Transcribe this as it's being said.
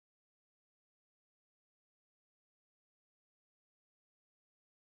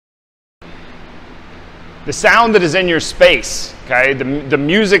the sound that is in your space, okay? The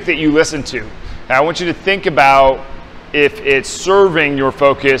music that you listen to. And I want you to think about if it's serving your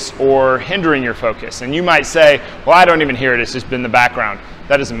focus or hindering your focus. And you might say, well, I don't even hear it, it's just been in the background.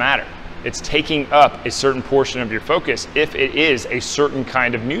 That doesn't matter. It's taking up a certain portion of your focus if it is a certain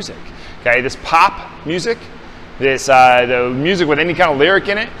kind of music. Okay, this pop music, the music with any kind of lyric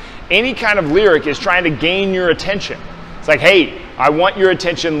in it, any kind of lyric is trying to gain your attention. It's like, hey, I want your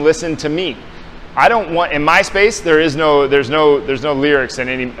attention, listen to me. I don't want, in my space, there's no lyrics in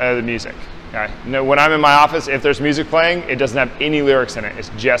any of the music. Okay? No, when I'm in my office, if there's music playing, it doesn't have any lyrics in it. It's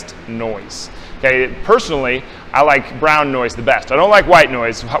just noise. Okay, personally, I like brown noise the best. I don't like white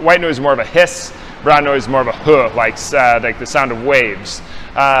noise. White noise is more of a hiss. Brown noise is more of a huh, like the sound of waves.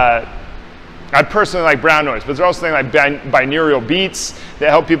 I personally like brown noise, but there's also things like binaural beats that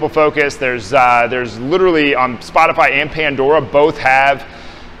help people focus. There's literally on Spotify and Pandora both have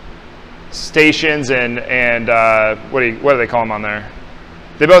stations and what do they call them on there?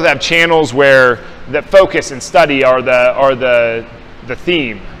 They both have channels where the focus and study are the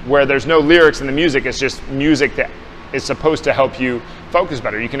theme, where there's no lyrics in the music. It's just music that is supposed to help you focus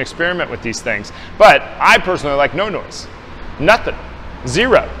better. You can experiment with these things, but I personally like no noise, nothing,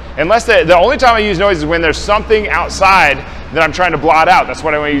 zero. Unless the only time I use noise is when there's something outside that I'm trying to blot out. That's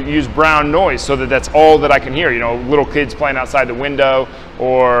why I want to use brown noise, so that that's all that I can hear. You know, little kids playing outside the window,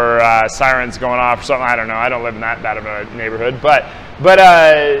 or sirens going off or something. I don't know. I don't live in that bad of a neighborhood. But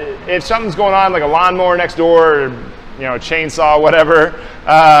if something's going on, like a lawnmower next door, or, you know, a chainsaw, whatever,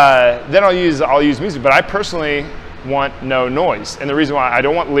 then I'll use music. But I personally want no noise. And the reason why, I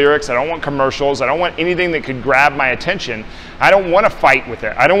don't want lyrics, I don't want commercials, I don't want anything that could grab my attention. I don't want to fight with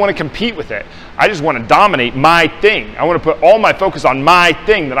it. I don't want to compete with it. I just want to dominate my thing. I want to put all my focus on my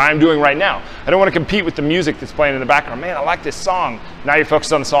thing that I'm doing right now. I don't want to compete with the music that's playing in the background. Man, I like this song. Now you're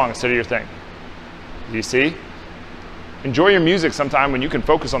focused on the song instead of your thing. Do you see? Enjoy your music sometime when you can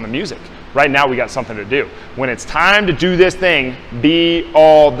focus on the music. Right now we got something to do. When it's time to do this thing, be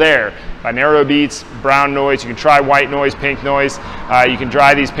all there. Binaural beats, brown noise, you can try white noise, pink noise. You can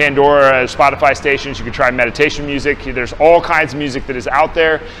try these Pandora, Spotify stations. You can try meditation music. There's all kinds of music that is out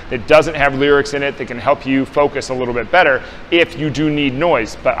there that doesn't have lyrics in it that can help you focus a little bit better if you do need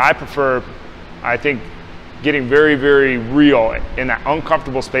noise. But I prefer, I think, getting very, very real in that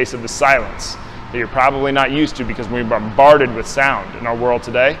uncomfortable space of the silence that you're probably not used to because we're bombarded with sound in our world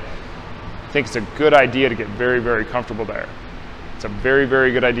today. I think it's a good idea to get very, very comfortable there. It's a very,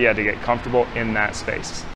 very good idea to get comfortable in that space.